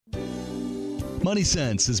Money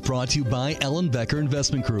Sense is brought to you by Ellen Becker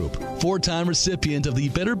Investment Group, 4-time recipient of the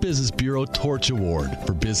Better Business Bureau Torch Award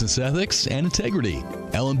for business ethics and integrity.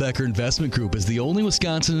 Ellen Becker Investment Group is the only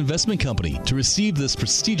Wisconsin investment company to receive this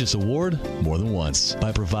prestigious award more than once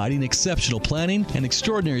by providing exceptional planning and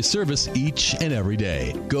extraordinary service each and every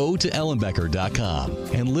day. Go to ellenbecker.com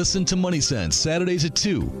and listen to Money Sense Saturdays at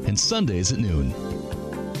 2 and Sundays at noon.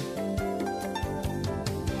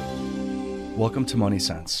 Welcome to Money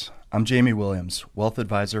Sense. I'm Jamie Williams, Wealth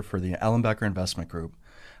Advisor for the Ellen Becker Investment Group.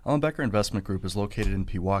 Ellen Becker Investment Group is located in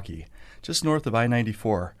Pewaukee, just north of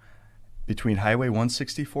I-94, between Highway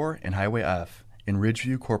 164 and Highway F, in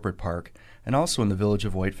Ridgeview Corporate Park, and also in the village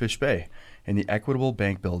of Whitefish Bay, in the Equitable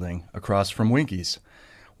Bank Building across from Winkies.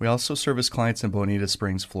 We also service clients in Bonita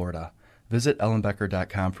Springs, Florida. Visit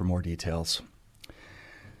ellenbecker.com for more details.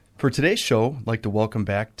 For today's show, I'd like to welcome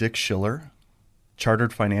back Dick Schiller,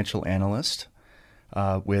 Chartered Financial Analyst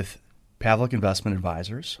with Pavlic Investment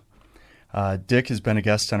Advisors. Dick has been a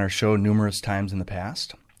guest on our show numerous times in the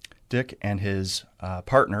past. Dick and his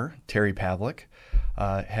partner, Terry Pavlic,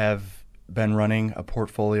 have been running a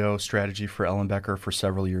portfolio strategy for Ellen Becker for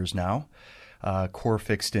several years now, core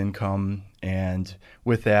fixed income. And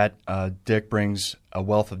with that, Dick brings a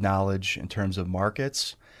wealth of knowledge in terms of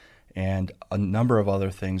markets and a number of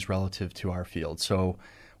other things relative to our field. So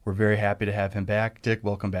we're very happy to have him back. Dick,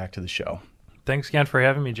 welcome back to the show. Thanks again for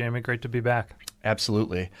having me, Jamie. Great to be back.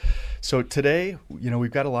 Absolutely. So today,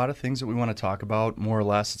 we've got a lot of things that we want to talk about. More or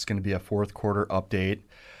less, it's going to be a fourth quarter update.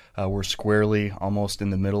 We're squarely almost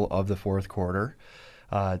in the middle of the fourth quarter.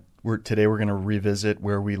 Today, we're going to revisit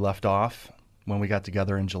where we left off when we got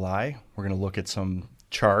together in July. We're going to look at some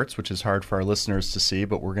charts, which is hard for our listeners to see,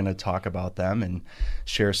 but we're going to talk about them and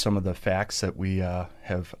share some of the facts that we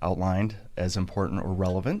have outlined as important or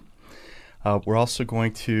relevant. We're also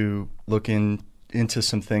going to look into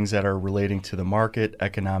some things that are relating to the market,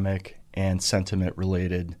 economic, and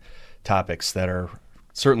sentiment-related topics that are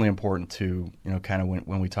certainly important to, kind of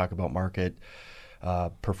when we talk about market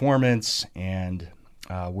performance and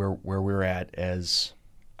where we're at as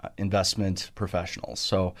investment professionals.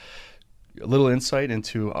 So a little insight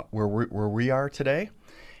into where we are today.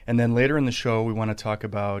 And then later in the show, we want to talk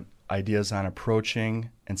about ideas on approaching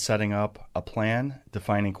and setting up a plan,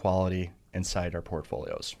 defining quality inside our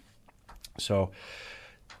portfolios. So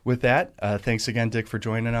with that, thanks again, Dick, for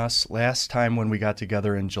joining us. Last time when we got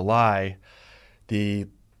together in July, the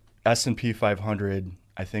S&P 500,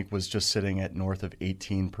 I think, was just sitting at north of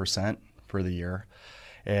 18% for the year.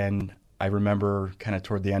 And I remember kind of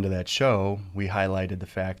toward the end of that show, we highlighted the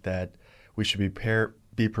fact that we should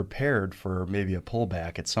be prepared for maybe a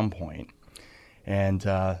pullback at some point. And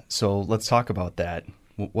so let's talk about that.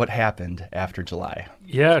 What happened after July?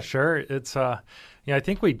 Yeah, sure. It's I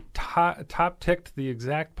think we top ticked the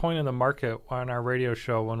exact point in the market on our radio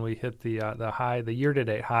show when we hit the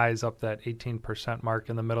year-to-date highs up that 18% mark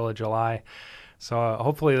in the middle of July. So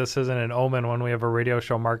hopefully this isn't an omen when we have a radio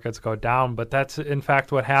show markets go down, but that's in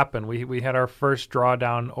fact what happened. We had our first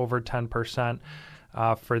drawdown over 10%.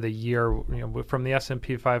 For the year, from the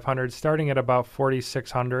S&P 500, starting at about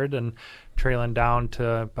 4,600 and trailing down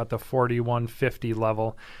to about the 4,150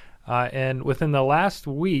 level. And within the last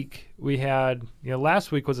week, we had,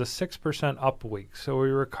 last week was a 6% up week. So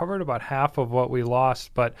we recovered about half of what we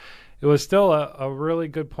lost, but it was still a really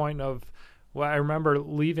good point of, well, I remember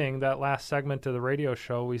leaving that last segment of the radio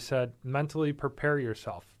show, we said, mentally prepare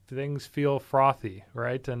yourself. Things feel frothy,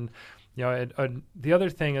 right? And the other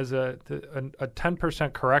thing is a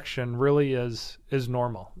 10% correction really is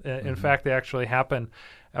normal. In fact, they actually happen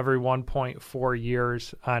every 1.4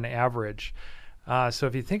 years on average. So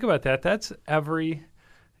if you think about that, that's every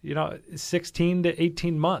 16 to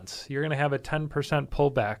 18 months. You're going to have a 10%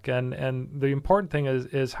 pullback, and the important thing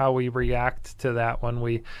is how we react to that when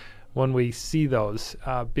we see those,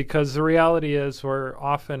 because the reality is we're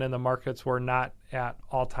often in the markets, we're not at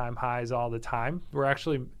all-time highs all the time. We're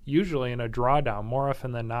actually usually in a drawdown more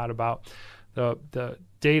often than not. About the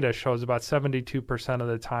data shows about 72% of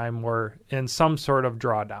the time we're in some sort of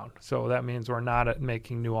drawdown. So that means we're not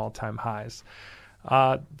making new all-time highs.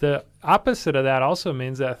 The opposite of that also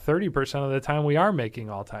means that 30% of the time we are making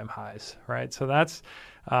all-time highs, right? So that's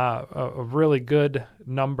a really good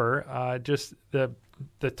number. Just the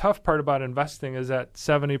tough part about investing is that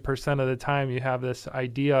 70% of the time you have this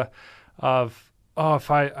idea of,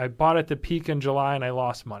 if I bought at the peak in July and I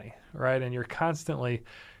lost money, right? And you're constantly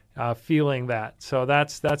feeling that. So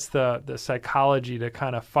that's the psychology to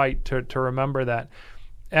kind of fight to remember that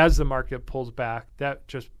as the market pulls back, that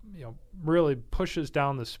just really pushes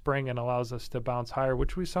down the spring and allows us to bounce higher,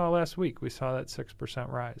 which we saw last week. We saw that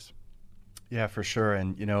 6% rise. Yeah, for sure.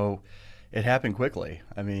 And It happened quickly.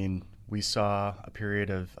 I mean, we saw a period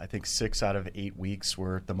of, I think, 6 out of 8 weeks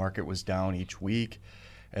where the market was down each week,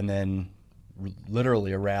 and then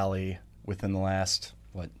literally a rally within the last,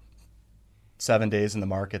 7 days in the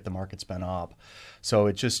market's been up. So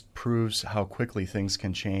it just proves how quickly things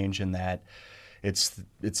can change, and that it's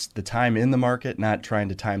the time in the market, not trying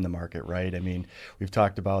to time the market, right? I mean, we've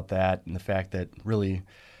talked about that, and the fact that really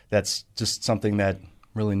that's just something that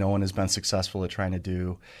really no one has been successful at trying to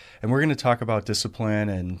do. And we're going to talk about discipline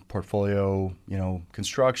and portfolio,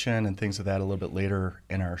 construction and things of that a little bit later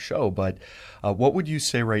in our show. But what would you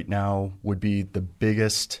say right now would be the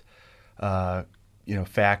biggest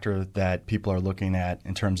factor that people are looking at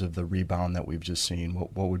in terms of the rebound that we've just seen?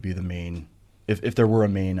 What would be the main, if there were a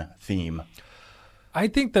main theme? I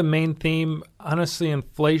think the main theme, honestly,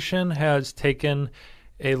 inflation has taken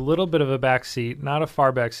a little bit of a backseat, not a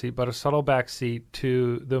far backseat, but a subtle backseat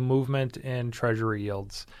to the movement in Treasury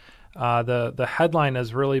yields. The headline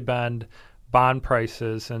has really been bond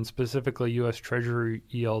prices, and specifically U.S. Treasury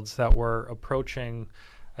yields that were approaching,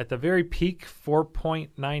 at the very peak,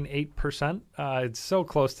 4.98%. It's so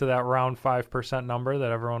close to that round 5% number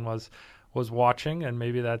that everyone was watching, and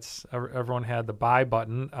maybe that's everyone had the buy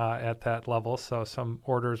button at that level, so some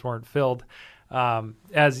orders weren't filled.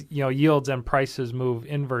 As yields and prices move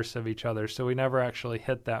inverse of each other, so we never actually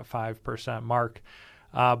hit that 5% mark.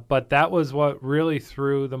 But that was what really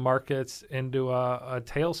threw the markets into a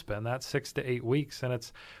tailspin. That's 6 to 8 weeks, and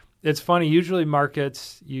it's funny. Usually,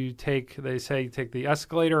 markets they say you take the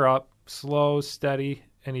escalator up, slow, steady,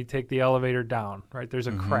 and you take the elevator down. Right? There's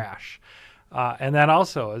a crash. And that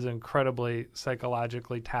also is incredibly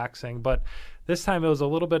psychologically taxing. But this time it was a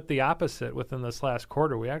little bit the opposite within this last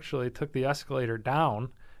quarter. We actually took the escalator down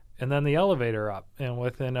and then the elevator up. And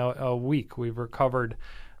within a week, we've recovered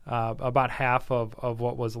about half of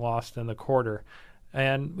what was lost in the quarter.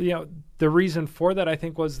 And, the reason for that, I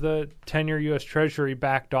think, was the 10-year U.S. Treasury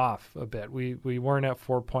backed off a bit. We weren't at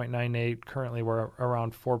 4.98. Currently, we're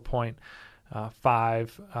around 4.5,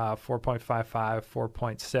 4.55,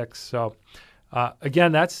 4.6. So,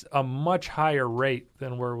 again, that's a much higher rate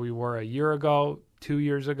than where we were a year ago, 2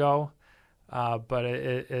 years ago, but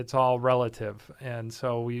it's all relative. And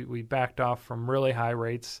so we backed off from really high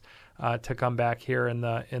rates to come back here in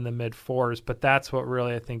the mid fours. But that's what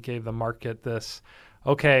really, I think, gave the market this,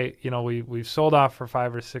 okay, we've sold off for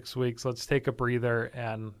 5 or 6 weeks. Let's take a breather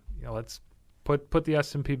and, let's put the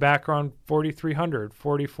S&P back around 4,300,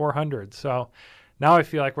 4,400. So now I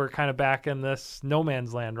feel like we're kind of back in this no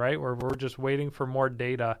man's land, right? Where we're just waiting for more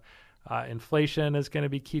data. Inflation is going to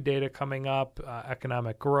be key data coming up.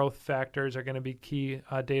 Economic growth factors are going to be key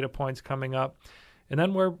data points coming up. And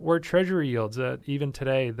then where Treasury yields, even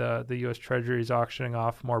today, the U.S. Treasury is auctioning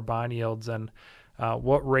off more bond yields, and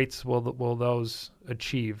what rates will those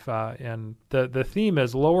achieve? And the theme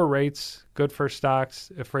is lower rates, good for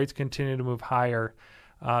stocks. If rates continue to move higher,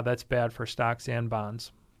 that's bad for stocks and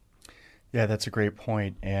bonds. Yeah, that's a great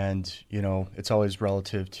point. And, it's always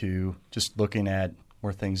relative to just looking at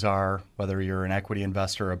where things are, whether you're an equity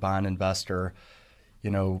investor or a bond investor,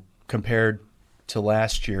 compared to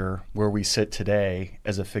last year, where we sit today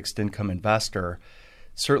as a fixed income investor,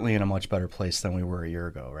 certainly in a much better place than we were a year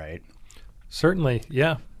ago, right? Certainly,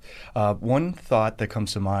 yeah. One thought that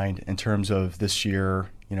comes to mind in terms of this year,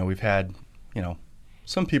 we've had,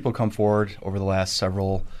 some people come forward over the last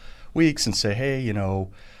several weeks and say, hey,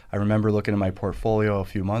 I remember looking at my portfolio a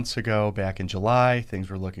few months ago, back in July, things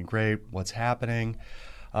were looking great. What's happening?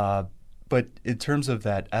 But in terms of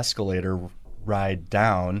that escalator ride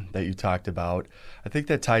down that you talked about, I think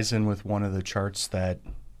that ties in with one of the charts that,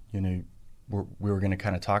 we were going to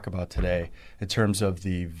kind of talk about today in terms of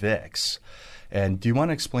the VIX. And do you want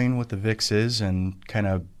to explain what the VIX is and kind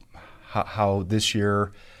of how this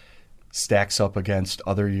year stacks up against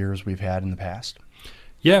other years we've had in the past?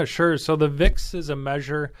 Yeah, sure. So the VIX is a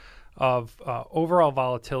measure of overall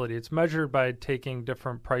volatility. It's measured by taking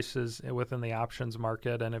different prices within the options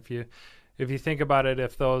market. And if you think about it,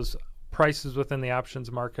 if those prices within the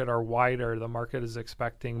options market are wider, the market is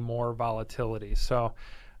expecting more volatility. So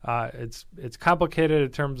it's complicated in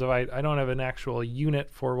terms of I don't have an actual unit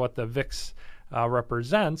for what the VIX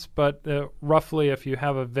represents, but roughly if you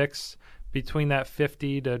have a VIX between that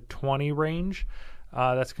 50 to 20 range,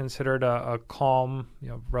 that's considered a calm,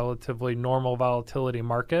 relatively normal volatility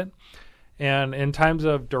market. And in times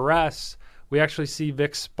of duress, we actually see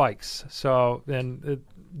VIX spikes. So then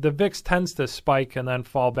the VIX tends to spike and then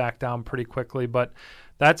fall back down pretty quickly, but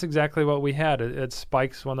that's exactly what we had. It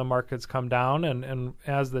spikes when the markets come down, and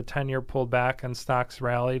as the 10-year pulled back and stocks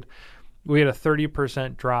rallied, we had a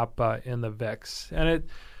 30% drop in the VIX. And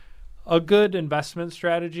A good investment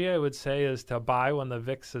strategy, I would say, is to buy when the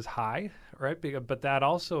VIX is high, right? But that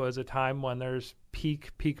also is a time when there's peak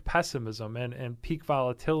pessimism and peak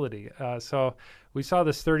volatility. So we saw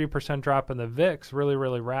this 30% drop in the VIX really,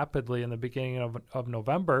 really rapidly in the beginning of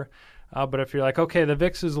November. But if you're like, okay, the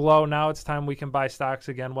VIX is low, now it's time we can buy stocks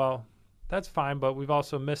again, well, that's fine, but we've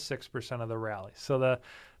also missed 6% of the rally. So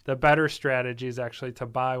the better strategy is actually to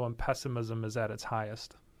buy when pessimism is at its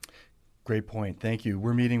highest. Great point. Thank you.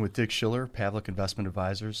 We're meeting with Dick Schiller, Pavlic Investment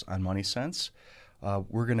Advisors, on Money Sense.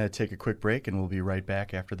 We're going to take a quick break, and we'll be right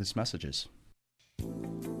back after these messages.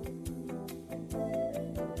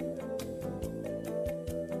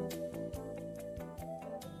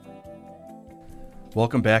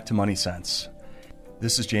 Welcome back to Money Sense.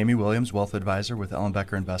 This is Jamie Williams, Wealth Advisor with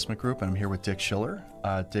Ellenbecker Investment Group, and I'm here with Dick Schiller.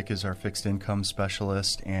 Dick is our fixed income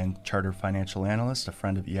specialist and chartered financial analyst, a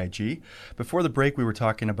friend of EIG. Before the break, we were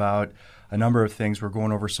talking about a number of things. We're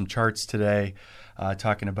going over some charts today,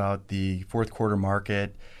 talking about the fourth quarter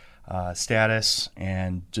market status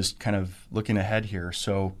and just kind of looking ahead here.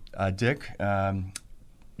 So, Dick, the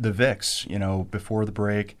VIX, before the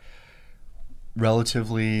break,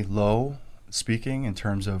 relatively low, speaking in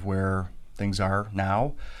terms of where things are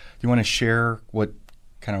now. Do you want to share what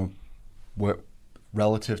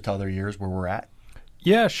relative to other years where we're at?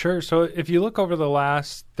 Yeah, sure. So if you look over the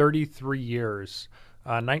last 33 years,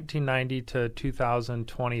 1990 to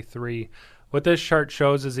 2023, what this chart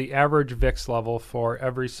shows is the average VIX level for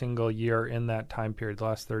every single year in that time period, the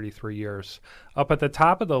last 33 years. Up at the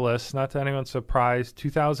top of the list, not to anyone's surprise,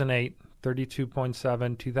 2008,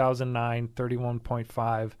 32.7, 2009,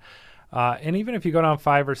 31.5. And even if you go down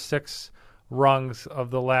 5 or 6 rungs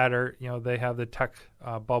of the ladder, they have the tech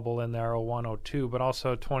bubble in there, 01, 02, but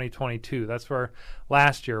also 2022. That's where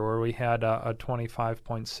last year where we had a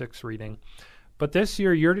 25.6 reading. But this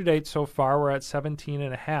year to date so far, we're at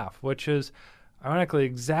 17.5, which is ironically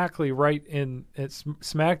exactly right it's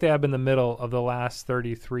smack dab in the middle of the last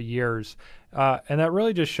 33 years. And that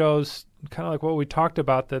really just shows kind of like what we talked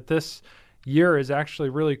about, that this year is actually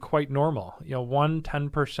really quite normal.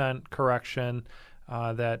 10% correction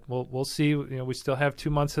that we'll see. We still have 2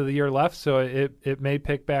 months of the year left, so it may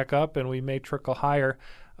pick back up and we may trickle higher.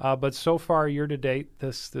 But so far, year to date,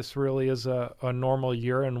 this really is a normal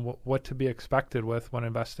year and what to be expected with when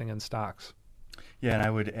investing in stocks. Yeah, and I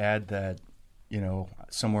would add that,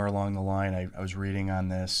 somewhere along the line, I was reading on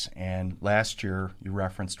this, and last year, you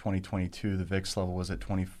referenced 2022, the VIX level was at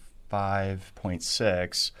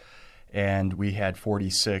 25.6, and we had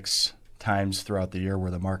 46 times throughout the year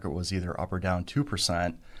where the market was either up or down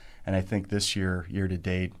 2%. And I think this year to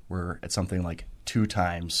date, we're at something like 2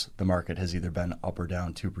 times the market has either been up or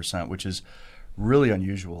down 2%, which is really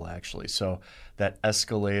unusual, actually. So that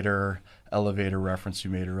elevator reference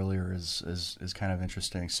you made earlier is kind of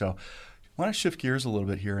interesting. So I want to shift gears a little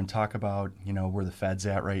bit here and talk about, where the Fed's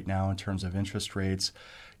at right now in terms of interest rates.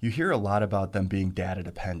 You hear a lot about them being data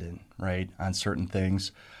dependent, right, on certain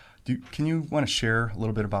things. Can you want to share a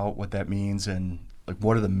little bit about what that means and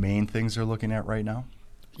what are the main things they're looking at right now?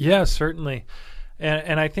 Yeah, certainly.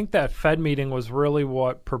 And I think that Fed meeting was really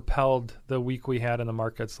what propelled the week we had in the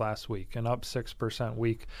markets last week, an up 6%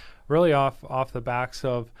 week, really off the backs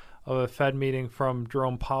of a Fed meeting from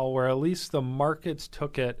Jerome Powell, where at least the markets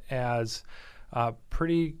took it as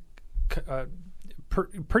pretty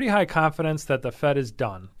high confidence that the Fed is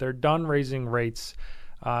done. They're done raising rates.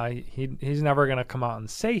 He's never going to come out and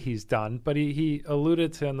say he's done, but he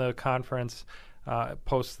alluded to in the conference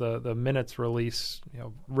post the minutes release,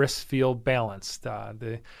 risk feel balanced.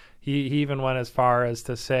 He even went as far as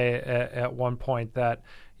to say at one point that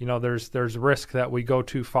there's risk that we go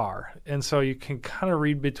too far, and so you can kind of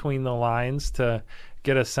read between the lines to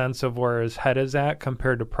get a sense of where his head is at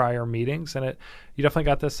compared to prior meetings, and you definitely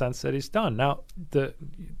got the sense that he's done. Now,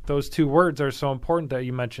 those 2 words are so important that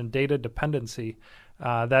you mentioned data dependency.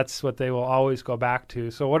 That's what they will always go back to.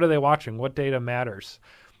 So what are they watching? What data matters?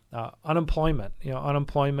 Unemployment.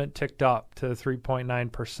 Unemployment ticked up to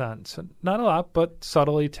 3.9%. So not a lot, but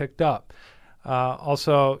subtly ticked up.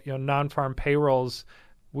 Also, non-farm payrolls.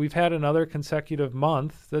 We've had another consecutive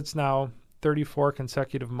month. That's now 34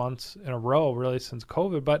 consecutive months in a row, really, since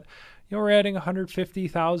COVID. But we're adding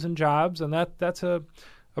 150,000 jobs, and that's a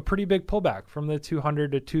pretty big pullback from the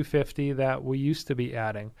 200 to 250 that we used to be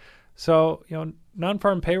adding. So,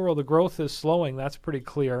 non-farm payroll, the growth is slowing. That's pretty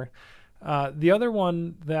clear. The other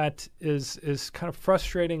one that is kind of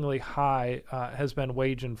frustratingly high has been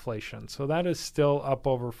wage inflation. So that is still up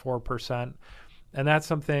over 4%. And that's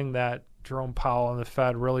something that Jerome Powell and the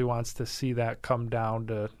Fed really wants to see that come down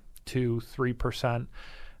to 2-3%.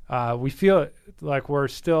 We feel like we're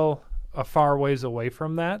still a far ways away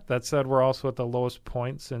from that. That said, we're also at the lowest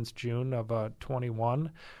point since June of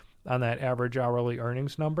 21 on that average hourly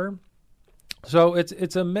earnings number. So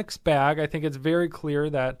it's a mixed bag. I think it's very clear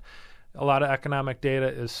that a lot of economic data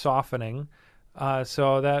is softening.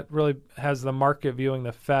 So that really has the market viewing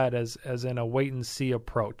the Fed as in a wait and see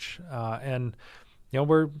approach. And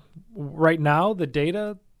we're right now the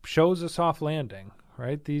data shows a soft landing,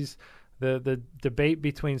 right? The debate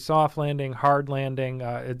between soft landing, hard landing,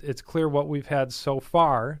 it's clear what we've had so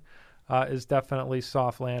far is definitely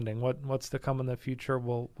soft landing. What's to come in the future,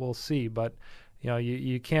 we'll see. But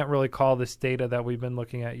you can't really call this data that we've been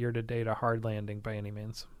looking at year to date a hard landing by any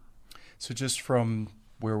means. So just from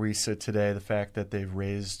where we sit today, the fact that they've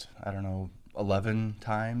raised 11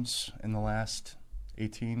 times in the last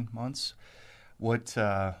 18 months, what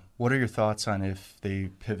are your thoughts on if they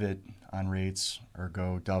pivot on rates or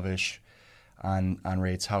go dovish on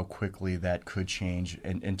rates, how quickly that could change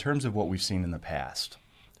in terms of what we've seen in the past?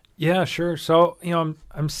 Yeah, sure. So,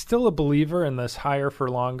 I'm still a believer in this higher for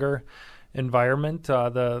longer environment.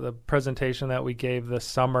 The presentation that we gave this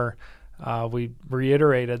summer, we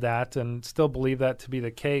reiterated that and still believe that to be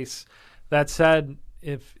the case. That said,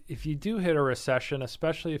 if you do hit a recession,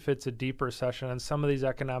 especially if it's a deep recession and some of these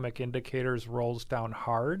economic indicators rolls down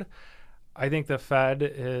hard, I think the Fed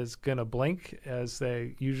is going to blink as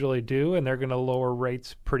they usually do, and they're going to lower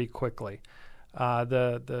rates pretty quickly.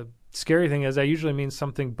 The scary thing is that usually means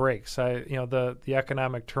something breaks. The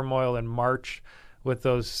economic turmoil in March with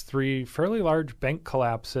those 3 fairly large bank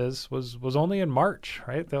collapses was only in March,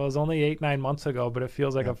 right? That was only 8-9 months ago, but it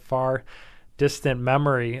feels like a far distant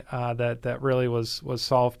memory that really was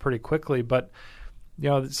solved pretty quickly. But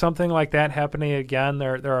something like that happening again,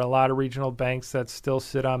 there are a lot of regional banks that still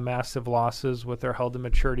sit on massive losses with their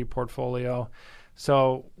held-to-maturity portfolio.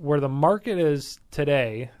 So where the market is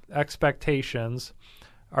today, expectations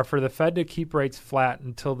are for the Fed to keep rates flat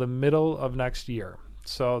until the middle of next year.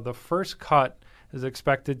 So the first cut is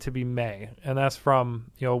expected to be May, and that's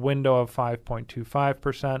from a window of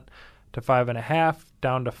 5.25% to 5.5%,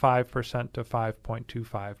 down to 5% to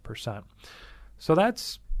 5.25%. So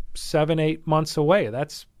that's 7-8 months away.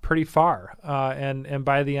 That's pretty far, and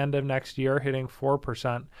by the end of next year, hitting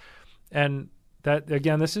 4%. And that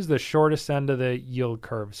again, this is the shortest end of the yield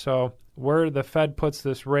curve. So where the Fed puts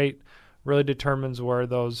this rate really determines where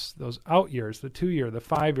those out years, the 2-year, the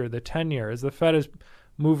 5-year, the 10-year, as the Fed is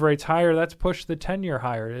move rates higher, that's pushed the 10-year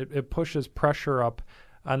higher. It pushes pressure up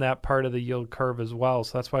on that part of the yield curve as well.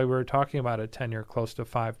 So that's why we were talking about a 10-year close to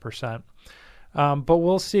 5%. But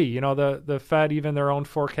we'll see. The Fed, even their own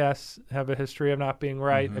forecasts have a history of not being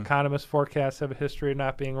right. Mm-hmm. Economists' forecasts have a history of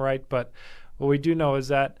not being right. But what we do know is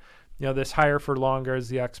that this higher for longer is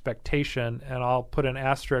the expectation, and I'll put an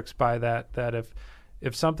asterisk by that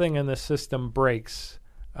if something in the system breaks,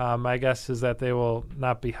 my guess is that they will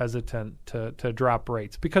not be hesitant to drop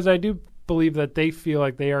rates, because I do believe that they feel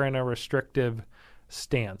like they are in a restrictive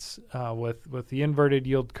stance with the inverted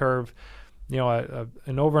yield curve.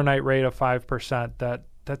 An overnight rate of 5%.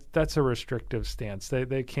 That's a restrictive stance.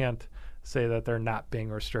 They can't say that they're not being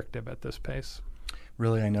restrictive at this pace.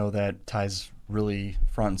 Really, I know that ties really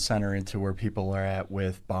front and center into where people are at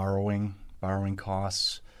with borrowing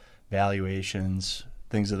costs, valuations,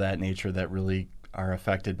 things of that nature that really are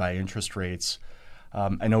affected by interest rates.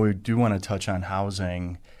 I know we do want to touch on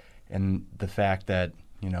housing and the fact that,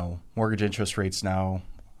 mortgage interest rates now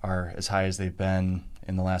are as high as they've been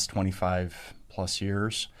in the last 25 plus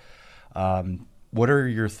years. What are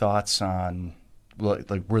your thoughts on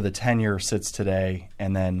like where the 10-year sits today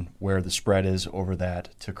and then where the spread is over that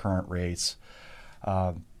to current rates?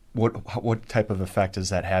 What type of effect is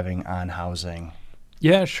that having on housing?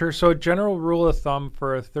 Yeah, sure. So a general rule of thumb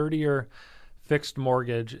for a 30-year fixed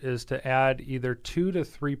mortgage is to add either 2 to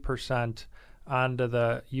 3% onto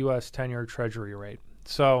the U.S. 10-year Treasury rate.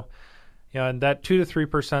 So, and that 2 to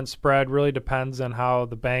 3% spread really depends on how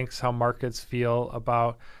the banks, how markets feel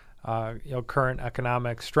about, current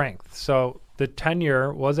economic strength. So the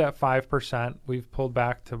 10-year was at 5%. We've pulled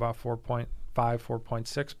back to about 4.5,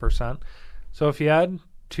 4.6%. So if you add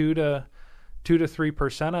 2 to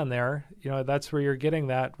 3% on there, that's where you're getting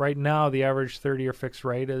that. Right now, the average 30-year fixed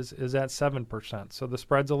rate is at 7%. So the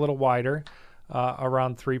spread's a little wider,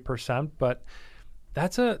 around 3%, but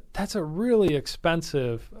that's a really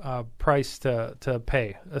expensive price to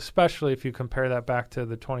pay, especially if you compare that back to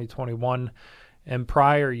the 2021 and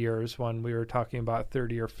prior years when we were talking about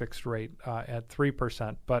 30-year fixed rate at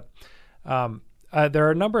 3%. But there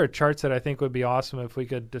are a number of charts that I think would be awesome if we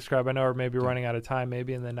could describe. I know we're maybe running out of time,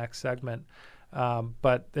 maybe in the next segment.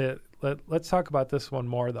 But let's talk about this one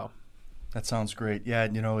more, though. That sounds great. Yeah,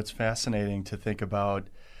 it's fascinating to think about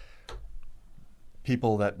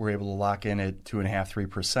people that were able to lock in at 2.5%,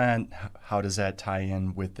 3%, how does that tie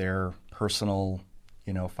in with their personal,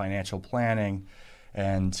 financial planning?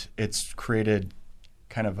 And it's created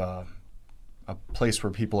kind of a place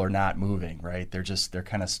where people are not moving, right? They're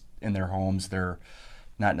kind of in their homes. They're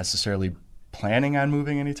not necessarily planning on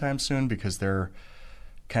moving anytime soon because they're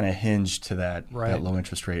kind of hinged to that low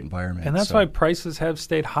interest rate environment. And that's why prices have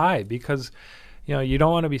stayed high, because you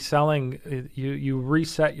don't want to be selling. You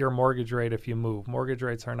reset your mortgage rate if you move. Mortgage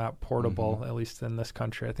rates are not portable, at least in this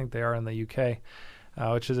country. I think they are in the UK,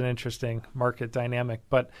 which is an interesting market dynamic.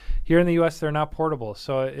 But here in the U.S., they're not portable.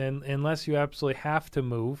 So unless you absolutely have to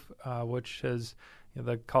move, which is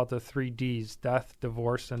they call it the 3 Ds: death,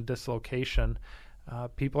 divorce, and dislocation.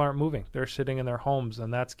 People aren't moving. They're sitting in their homes,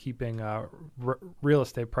 and that's keeping real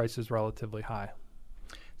estate prices relatively high.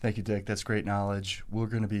 Thank you, Dick. That's great knowledge. We're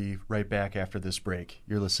going to be right back after this break.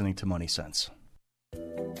 You're listening to Money Sense.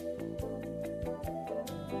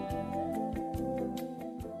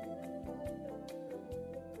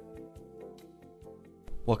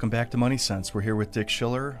 Welcome back to Money Sense. We're here with Dick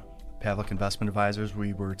Schiller, Pavlic Investment Advisors.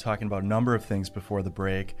 We were talking about a number of things before the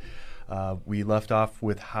break. We left off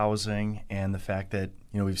with housing and the fact that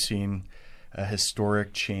we've seen a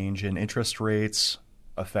historic change in interest rates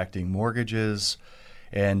affecting mortgages,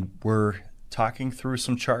 and we're talking through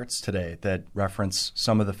some charts today that reference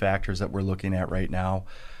some of the factors that we're looking at right now.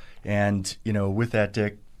 And with that,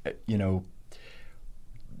 Dick,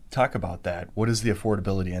 talk about that. What does the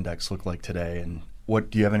affordability index look like today, and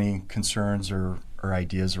do you have any concerns or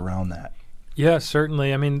ideas around that? Yeah,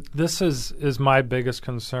 certainly. I mean, this is my biggest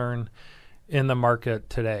concern in the market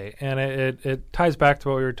today. And it ties back to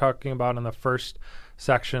what we were talking about in the first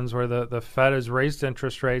sections, where the Fed has raised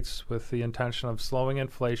interest rates with the intention of slowing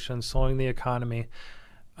inflation, slowing the economy.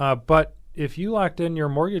 But if you locked in your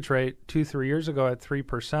mortgage rate 2-3 years ago at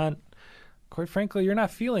 3%, quite frankly, you're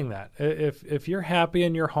not feeling that. If you're happy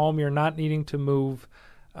in your home, you're not needing to move,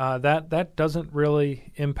 that doesn't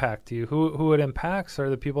really impact you. Who it impacts are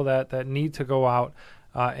the people that need to go out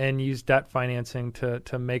and use debt financing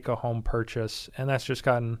to make a home purchase, and that's just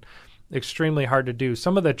gotten extremely hard to do.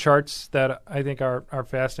 Some of the charts that I think are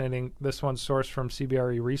fascinating, this one's sourced from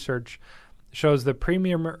CBRE Research, shows the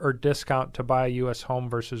premium or discount to buy a U.S. home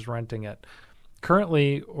versus renting it.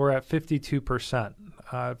 Currently, we're at 52%.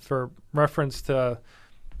 For reference to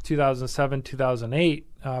 2007, 2008,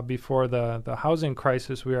 before the housing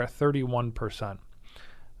crisis, we were at 31%.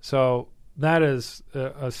 So that is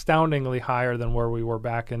astoundingly higher than where we were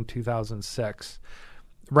back in 2006.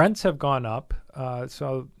 Rents have gone up,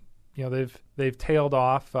 so they've tailed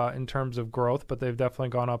off in terms of growth, but they've definitely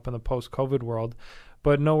gone up in the post-COVID world,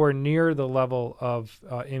 but nowhere near the level of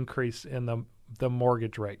increase in the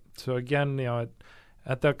mortgage rate. So again,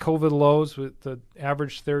 at the COVID lows, with the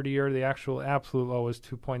average 30-year, the actual absolute low is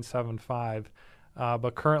 2.75.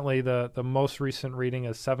 But currently, the most recent reading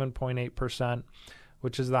is 7.8%,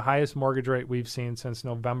 which is the highest mortgage rate we've seen since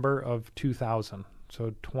November of 2000,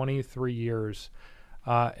 so 23 years.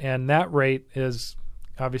 And that rate is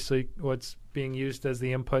obviously what's being used as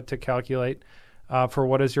the input to calculate for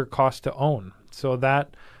what is your cost to own. So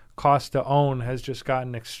that cost to own has just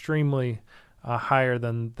gotten extremely higher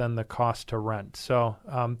than the cost to rent. So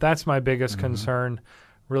that's my biggest concern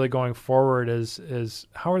really going forward is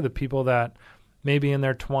how are the people that maybe in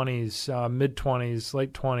their 20s, mid-20s,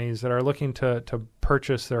 late 20s that are looking to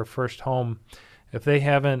purchase their first home, if they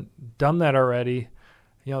haven't done that already,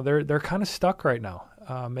 they're kind of stuck right now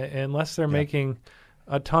unless they're making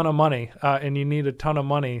a ton of money, and you need a ton of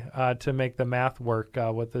money to make the math work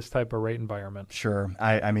with this type of rate environment. Sure.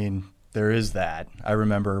 I mean, there is that. I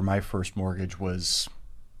remember my first mortgage was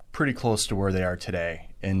pretty close to where they are today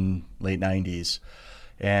in late 90s.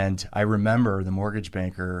 And I remember the mortgage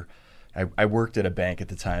banker, I worked at a bank at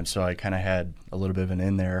the time, so I kind of had a little bit of an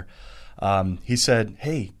in there. He said,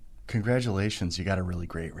 "Hey, congratulations, you got a really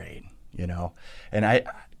great rate," And I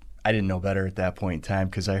didn't know better at that point in time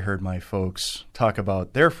because I heard my folks talk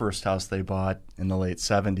about their first house they bought in the late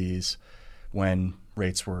 70s when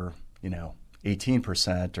rates were,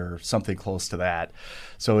 18% or something close to that.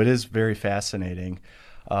 So it is very fascinating.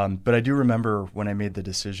 But I do remember when I made the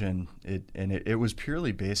decision, it was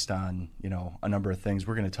purely based on, a number of things.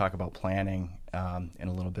 We're going to talk about planning in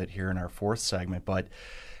a little bit here in our fourth segment, but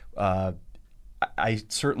I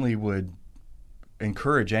certainly would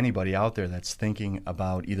encourage anybody out there that's thinking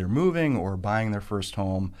about either moving or buying their first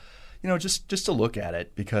home, just to look at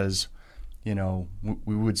it because,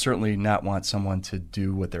 we would certainly not want someone to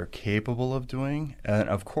do what they're capable of doing. And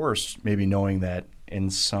of course, maybe knowing that in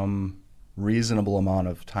some reasonable amount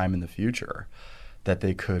of time in the future that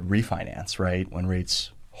they could refinance, right, when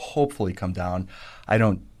rates hopefully come down. I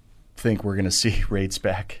don't think we're going to see rates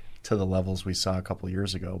back to the levels we saw a couple of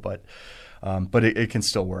years ago, but it can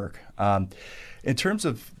still work. In terms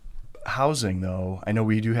of housing, though, I know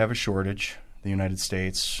we do have a shortage in the United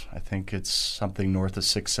States. I think it's something north of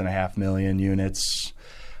 6.5 million units.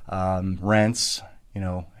 Rents,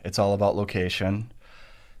 it's all about location.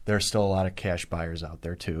 There's still a lot of cash buyers out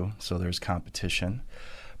there too, so there's competition.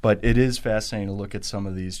 But it is fascinating to look at some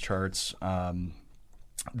of these charts.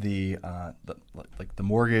 The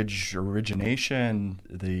mortgage origination,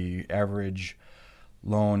 the average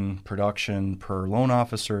loan production per loan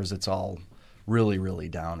officers, it's all really, really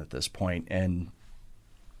down at this point, and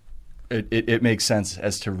it makes sense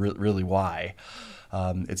as to really why.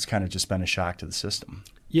 It's kind of just been a shock to the system.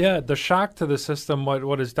 Yeah, the shock to the system,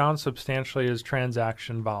 what is down substantially is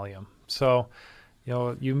transaction volume. So,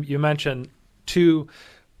 you mentioned two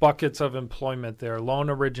buckets of employment there. Loan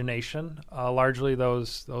origination, largely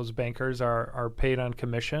those bankers are paid on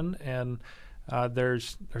commission, and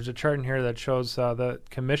there's a chart in here that shows the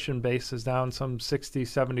commission base is down some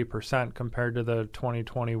 60-70% compared to the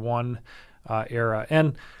 2021 era.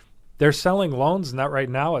 And they're selling loans not right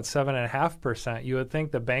now at 7.5%. You would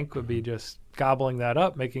think the bank would be just gobbling that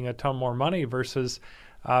up, making a ton more money versus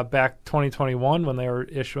back 2021 when they were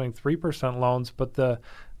issuing 3% loans. But the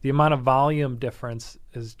amount of volume difference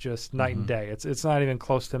is just night and day. It's not even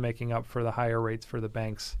close to making up for the higher rates for the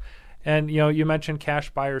banks. And you mentioned cash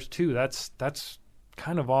buyers too. That's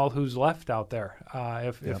kind of all who's left out there.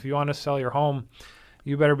 If you want to sell your home,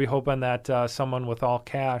 you better be hoping that someone with all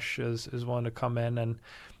cash is willing to come in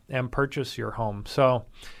and purchase your home. So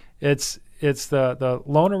it's the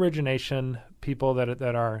loan origination people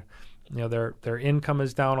that are, their income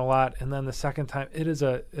is down a lot, and then the second time it's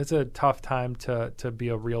a tough time to be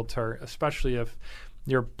a realtor, especially if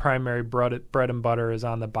your primary bread and butter is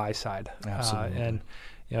on the buy side. Absolutely. And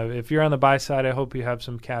if you're on the buy side, I hope you have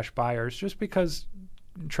some cash buyers, just because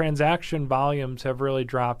transaction volumes have really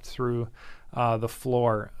dropped through the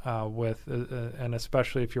floor and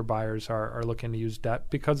especially if your buyers are looking to use debt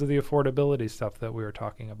because of the affordability stuff that we were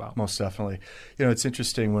talking about. Most definitely. It's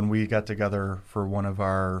interesting when we got together for one of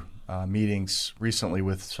our meetings recently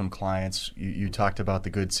with some clients, you talked about the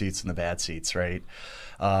good seats and the bad seats, right?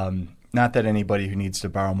 Not that anybody who needs to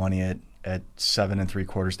borrow money at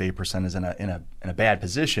 7.75% to 8% is in a bad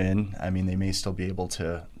position. I mean, they may still be able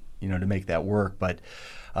to make that work, but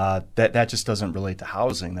that just doesn't relate to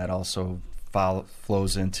housing. That also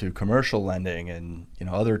flows into commercial lending and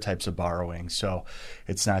other types of borrowing. So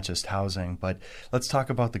it's not just housing. But let's talk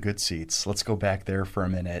about the good seats. Let's go back there for a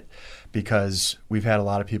minute, because we've had a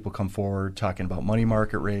lot of people come forward talking about money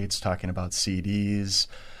market rates, talking about CDs.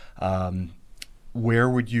 Where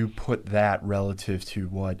would you put that relative to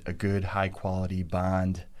what a good high quality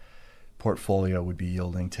bond portfolio would be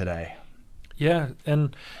yielding today? Yeah,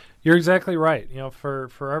 and you're exactly right.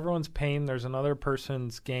 For everyone's pain, there's another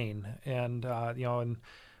person's gain. And and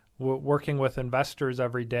working with investors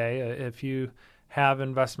every day, if you have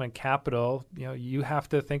investment capital, you have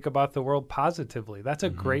to think about the world positively. That's a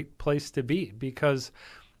great place to be, because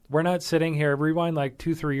we're not sitting here. Rewind like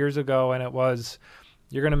 2-3 years ago, and it was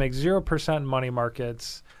you're going to make 0% in money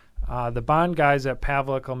markets. The bond guys at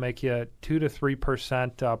Pavlic will make you 2 to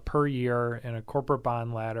 3% per year in a corporate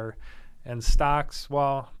bond ladder. And stocks,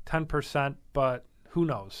 10%, but who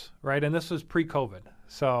knows, right? And this was pre-COVID.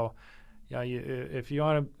 So if you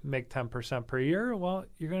want to make 10% per year,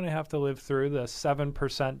 you're going to have to live through the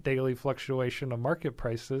 7% daily fluctuation of market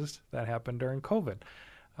prices that happened during COVID.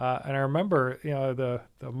 And I remember,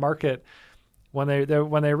 the market, when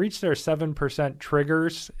they reached their 7%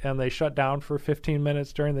 triggers and they shut down for 15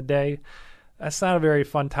 minutes during the day, that's not a very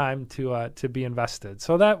fun time to be invested.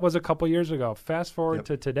 So that was a couple years ago. Fast forward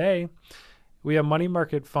to today, we have money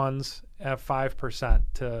market funds at 5%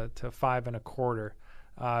 to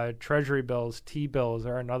 5.25%. Treasury bills, T-bills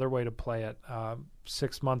are another way to play it.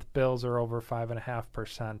 6-month bills are over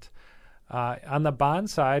 5.5%. On the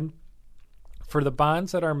bond side, for the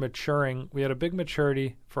bonds that are maturing, we had a big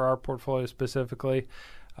maturity for our portfolio specifically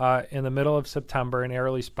in the middle of September in Air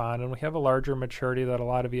Lease Bond, and we have a larger maturity that a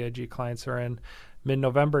lot of EIG clients are in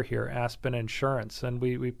mid-November here, Aspen Insurance. And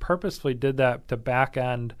we purposefully did that to back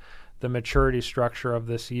end the maturity structure of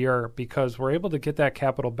this year, because we're able to get that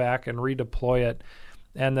capital back and redeploy it.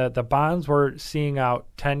 And the bonds we're seeing out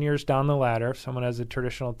 10 years down the ladder, if someone has a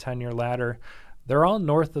traditional 10-year ladder, they're all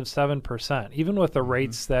north of 7%, even with the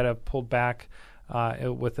rates that have pulled back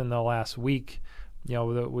within the last week. We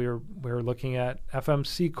were looking at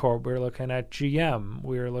FMC Corp, we were looking at GM,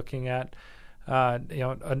 we were looking at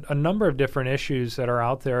a number of different issues that are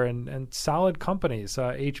out there, and solid companies,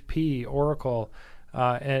 HP, Oracle,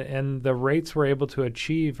 and the rates we're able to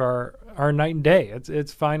achieve are night and day.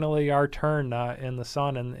 It's finally our turn in the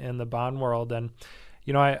sun and in the bond world. And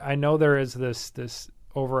I know there is this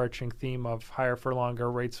overarching theme of higher for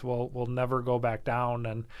longer. Rates will never go back down,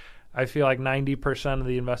 and I feel like 90% of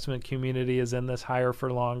the investment community is in this higher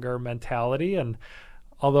for longer mentality. And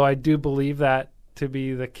although I do believe that to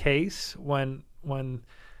be the case, when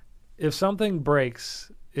if something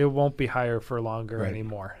breaks, it won't be higher for longer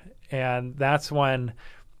anymore. And that's when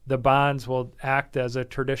the bonds will act as a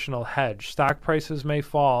traditional hedge. Stock prices may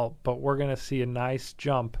fall, but we're going to see a nice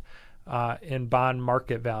jump in bond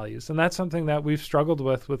market values. And that's something that we've struggled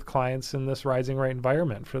with clients in this rising rate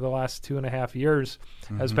environment for the last 2.5 years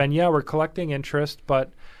has been, we're collecting interest,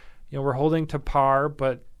 but we're holding to par,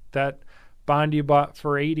 but that bond you bought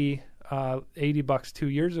for $80 2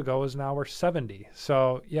 years ago is now worth $70.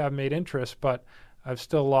 So I've made interest, but I've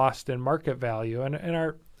still lost in market value. And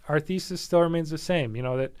our thesis still remains the same,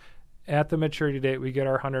 that at the maturity date, we get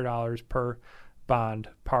our $100 per bond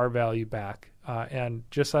par value back. And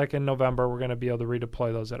just like in November, we're going to be able to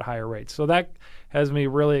redeploy those at higher rates. So that has me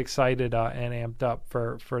really excited and amped up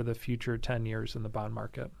for the future 10 years in the bond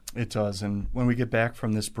market. It does. And when we get back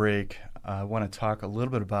from this break, I want to talk a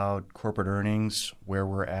little bit about corporate earnings, where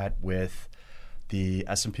we're at with the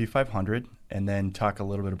S&P 500, and then talk a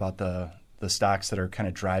little bit about the stocks that are kind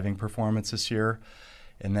of driving performance this year.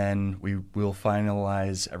 And then we will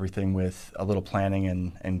finalize everything with a little planning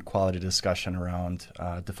and quality discussion around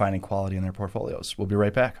defining quality in their portfolios. We'll be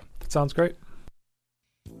right back. That sounds great.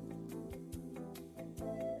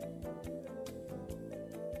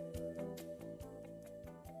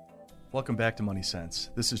 Welcome back to Money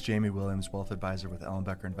Sense. This is Jamie Williams, Wealth Advisor with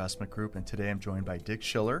Ellenbecker Investment Group, and today I'm joined by Dick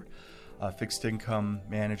Schiller, a fixed income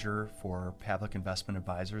manager for Pavlic Investment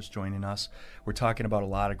Advisors, joining us. We're talking about a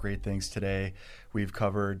lot of great things today. We've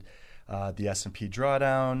covered the S&P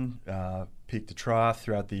drawdown, peak to trough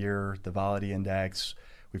throughout the year, the volatility index.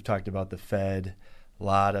 We've talked about the Fed, a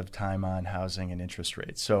lot of time on housing and interest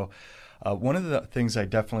rates. So one of the things I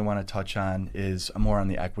definitely want to touch on is more on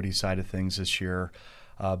the equity side of things this year.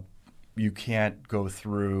 You can't go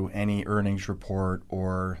through any earnings report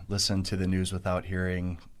or listen to the news without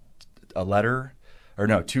hearing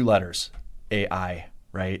two letters, AI,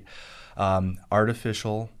 right?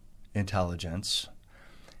 Artificial intelligence,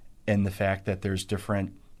 and the fact that there's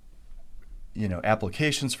different,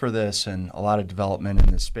 applications for this and a lot of development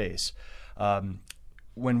in this space.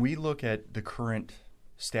 When we look at the current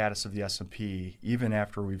status of the S&P, even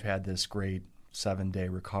after we've had this great 7-day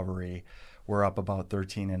recovery, we're up about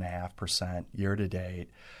 13.5% year to date,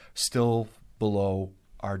 still below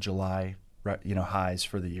our July highs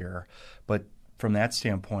for the year. But from that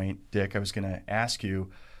standpoint, Dick, I was going to ask you,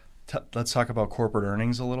 let's talk about corporate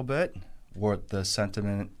earnings a little bit, what the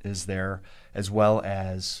sentiment is there, as well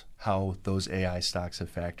as how those AI stocks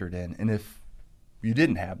have factored in. And if you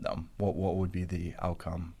didn't have them, what would be the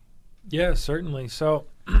outcome? Yeah, certainly. So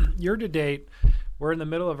year to date, we're in the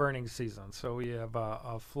middle of earnings season, so we have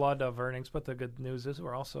a flood of earnings, but the good news is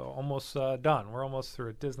we're also almost done. We're almost through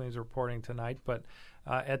it. Disney's reporting tonight, but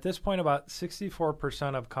at this point, about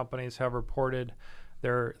 64% of companies have reported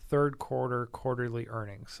their third quarter quarterly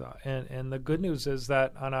earnings. And the good news is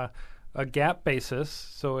that on a GAAP basis,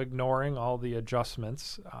 so ignoring all the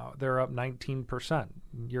adjustments, they're up 19%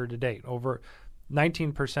 year to date, over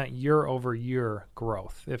 19% year over year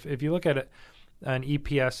growth. If you look at it, an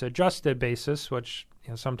EPS adjusted basis, which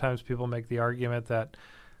sometimes people make the argument that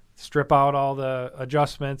strip out all the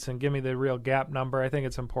adjustments and give me the real GAAP number. I think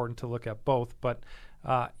it's important to look at both. But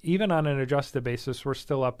even on an adjusted basis, we're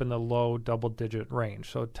still up in the low double-digit range,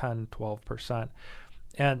 so 10, 12%.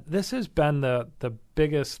 And this has been the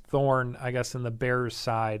biggest thorn, I guess, in the bear's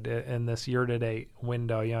side in this year-to-date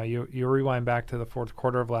window. You rewind back to the fourth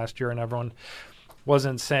quarter of last year, and everyone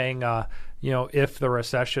wasn't saying, if the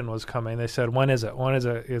recession was coming. They said, when is it? When is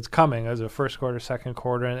it? It's coming. Is it first quarter, second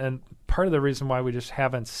quarter? And part of the reason why we just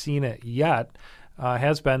haven't seen it yet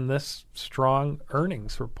has been this strong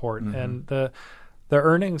earnings report. Mm-hmm. And the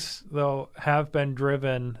earnings, though, have been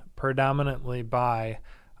driven predominantly by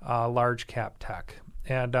large cap tech.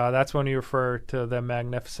 And that's when you refer to the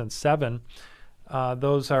Magnificent Seven.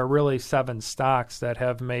 Those are really 7 stocks that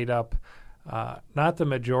have made up not the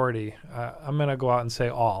majority. I'm going to go out and say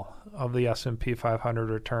all of the S&P 500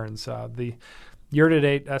 returns. The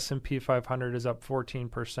year-to-date S&P 500 is up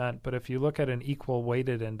 14%, but if you look at an equal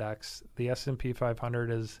weighted index, the S&P 500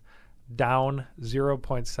 is down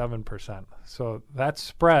 0.7%. So that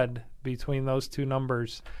spread between those two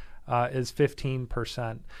numbers is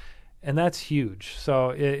 15%, and that's huge. So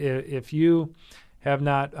if you have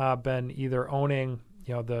not been either owning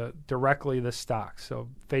directly the stocks. So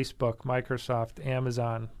Facebook, Microsoft,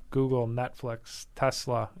 Amazon, Google, Netflix,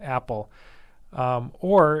 Tesla, Apple.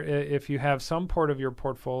 Or if you have some part of your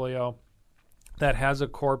portfolio that has a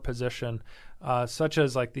core position, such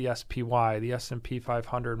as like the SPY, the S&P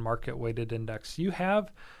 500 market weighted index, you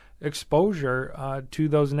have exposure to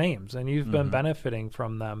those names and you've been benefiting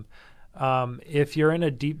from them. If you're in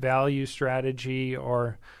a deep value strategy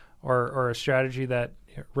or a strategy that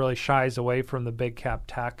really shies away from the big cap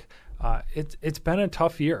tech, it's been a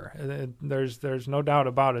tough year. There's no doubt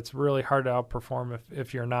about it. It's really hard to outperform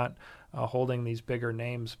if you're not holding these bigger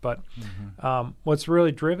names. But what's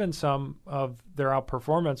really driven some of their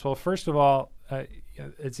outperformance? Well, first of all,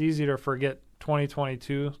 it's easy to forget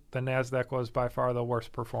 2022. The NASDAQ was by far the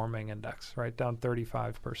worst performing index, right, down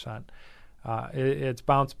 35%. It's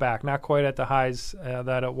bounced back, not quite at the highs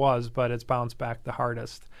that it was, but it's bounced back the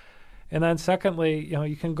hardest. And then secondly,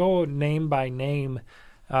 you can go name by name,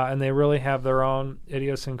 and they really have their own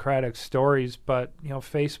idiosyncratic stories. But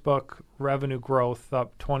Facebook revenue growth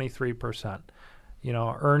up 23%.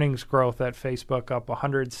 Earnings growth at Facebook up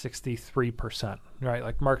 163%. Right,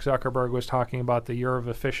 like Mark Zuckerberg was talking about the year of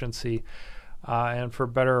efficiency, and for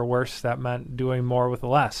better or worse, that meant doing more with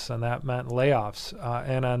less, and that meant layoffs.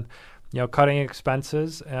 And on cutting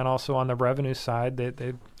expenses, and also on the revenue side,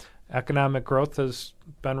 economic growth has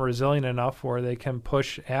been resilient enough where they can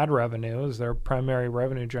push ad revenue as their primary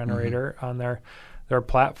revenue generator on their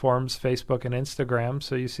platforms, Facebook and Instagram.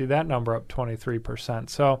 So you see that number up 23%.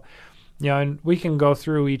 So, and we can go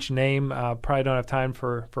through each name. Probably don't have time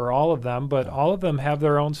for all of them, but all of them have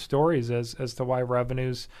their own stories as to why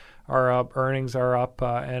revenues are up, earnings are up,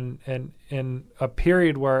 and in a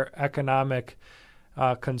period where economic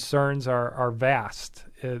concerns are vast.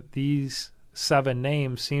 These 7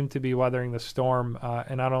 names seem to be weathering the storm,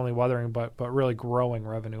 and not only weathering, but really growing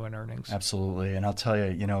revenue and earnings. Absolutely. And I'll tell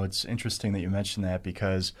you, it's interesting that you mentioned that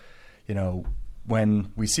because,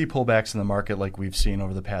 when we see pullbacks in the market like we've seen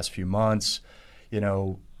over the past few months,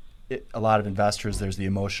 a lot of investors, there's the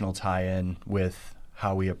emotional tie-in with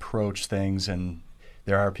how we approach things. And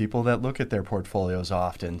there are people that look at their portfolios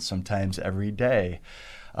often, sometimes every day.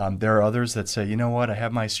 There are others that say, I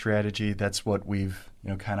have my strategy. That's what we've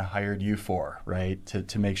kind of hired you for, right,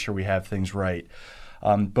 to make sure we have things right.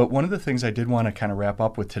 But one of the things I did want to kind of wrap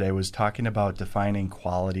up with today was talking about defining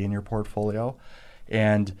quality in your portfolio.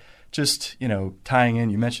 And just, tying in,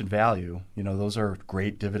 you mentioned value. Those are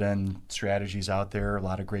great dividend strategies out there, a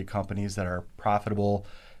lot of great companies that are profitable,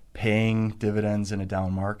 paying dividends in a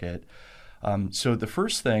down market. So the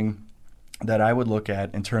first thing that I would look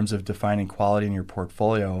at in terms of defining quality in your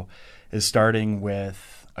portfolio is starting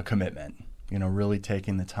with a commitment, really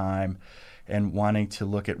taking the time and wanting to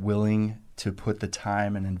look at willing to put the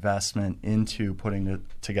time and investment into putting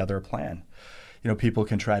together a plan. People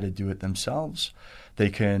can try to do it themselves. They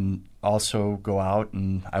can also go out,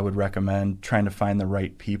 and I would recommend trying to find the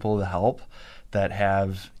right people to help that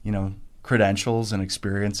have, credentials and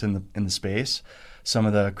experience in the space. Some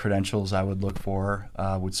of the credentials I would look for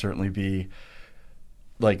would certainly be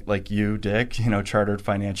like you, Dick, chartered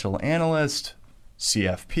financial analyst,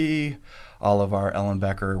 CFP. All of our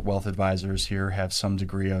Ellenbecker wealth advisors here have some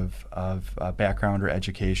degree of background or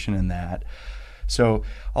education in that. So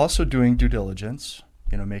also doing due diligence,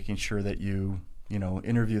 making sure that you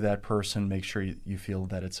interview that person, make sure you feel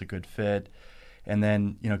that it's a good fit, and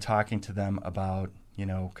then, talking to them about,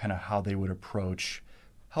 kind of how they would approach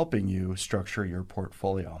helping you structure your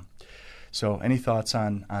portfolio. So any thoughts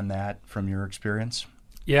on that from your experience?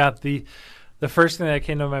 Yeah, the first thing that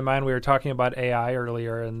came to my mind, we were talking about AI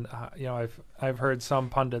earlier, and I've heard some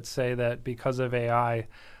pundits say that because of AI,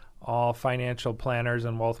 all financial planners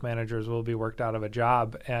and wealth managers will be worked out of a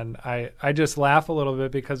job. And I just laugh a little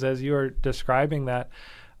bit because as you were describing that,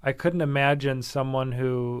 I couldn't imagine someone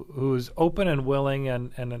who's open and willing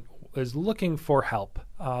and is looking for help,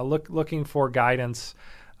 looking for guidance,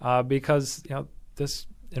 because this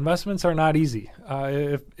investments are not easy.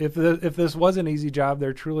 If this was an easy job,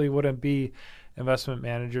 there truly wouldn't be investment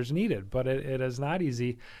managers needed. But it is not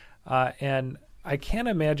easy, and I can't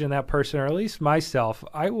imagine that person, or at least myself,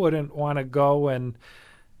 I wouldn't want to go and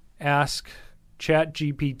ask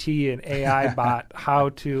ChatGPT, an AI bot, how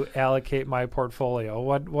to allocate my portfolio.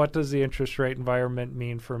 What does the interest rate environment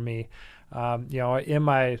mean for me? Am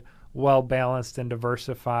I well balanced and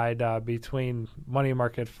diversified between money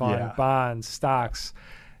market fund, bonds, stocks?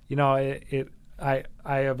 I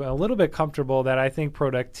am a little bit comfortable that I think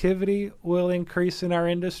productivity will increase in our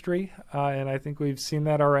industry, and I think we've seen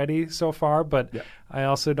that already so far. But I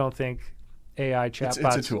also don't think AI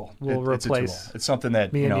chatbots it's a tool. will replace. It's something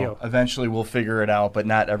that eventually we'll figure it out, but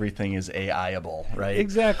not everything is AI-able, right?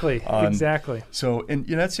 Exactly. Exactly. So, and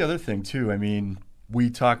that's the other thing too. I mean, we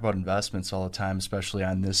talk about investments all the time, especially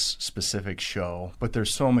on this specific show, but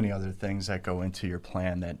there's so many other things that go into your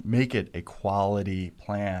plan that make it a quality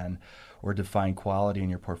plan or define quality in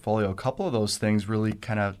your portfolio. A couple of those things really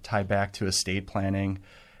kind of tie back to estate planning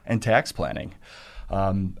and tax planning.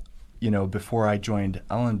 Before I joined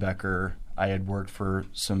Ellenbecker, I had worked for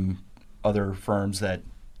some other firms that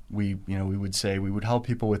we would say we would help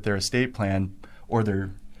people with their estate plan or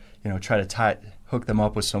try to hook them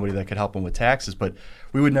up with somebody that could help them with taxes, but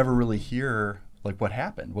we would never really hear like what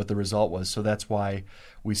happened, what the result was. So that's why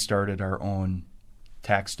we started our own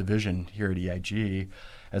tax division here at EIG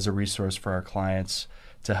as a resource for our clients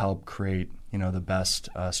to help create, the best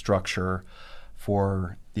structure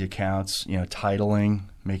for the accounts, titling,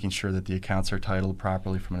 making sure that the accounts are titled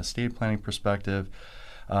properly from an estate planning perspective,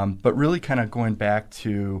 but really kind of going back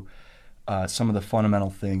to some of the fundamental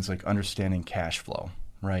things like understanding cash flow,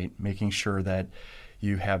 right? Making sure that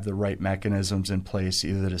you have the right mechanisms in place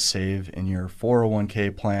either to save in your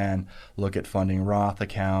 401k plan, look at funding Roth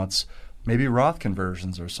accounts, maybe Roth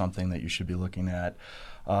conversions are something that you should be looking at.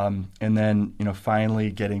 And then,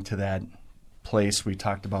 finally getting to that place we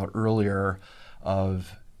talked about earlier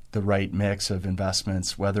of the right mix of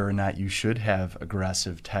investments, whether or not you should have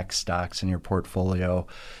aggressive tech stocks in your portfolio,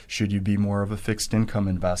 should you be more of a fixed income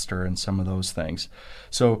investor, and some of those things.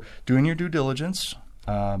 So doing your due diligence,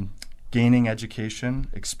 gaining education,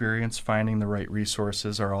 experience, finding the right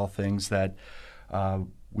resources are all things that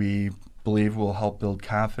we believe will help build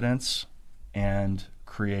confidence and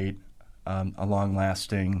create a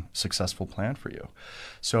long-lasting, successful plan for you.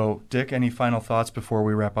 So, Dick, any final thoughts before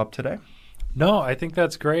we wrap up today? No, I think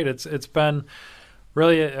that's great. It's been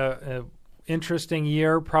really a interesting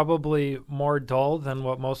year, probably more dull than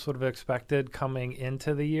what most would have expected coming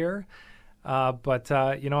into the year. But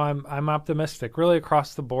I'm optimistic, really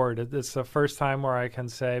across the board. It's the first time where I can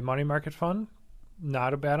say money market fund,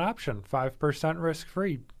 not a bad option. 5%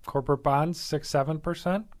 risk-free. Corporate bonds,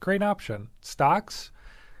 6-7%, great option. Stocks,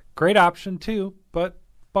 great option too, but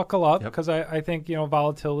buckle up because I think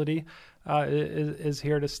volatility is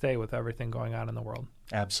here to stay with everything going on in the world.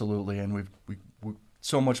 Absolutely, and we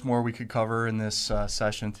so much more we could cover in this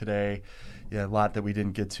session today. Yeah, a lot that we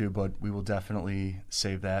didn't get to, but we will definitely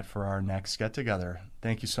save that for our next get-together.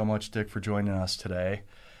 Thank you so much, Dick, for joining us today.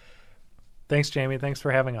 Thanks, Jamie. Thanks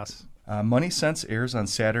for having us. Money Sense airs on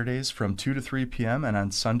Saturdays from 2 to 3 p.m. and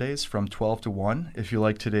on Sundays from 12 to 1. If you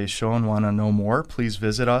like today's show and want to know more, please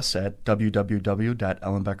visit us at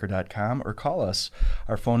www.ellenbecker.com or call us.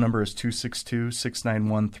 Our phone number is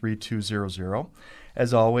 262-691-3200.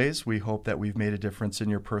 As always, we hope that we've made a difference in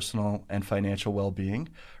your personal and financial well-being.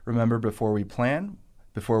 Remember, before we plan,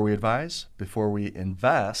 before we advise, before we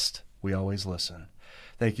invest, we always listen.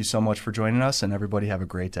 Thank you so much for joining us, and everybody have a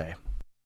great day.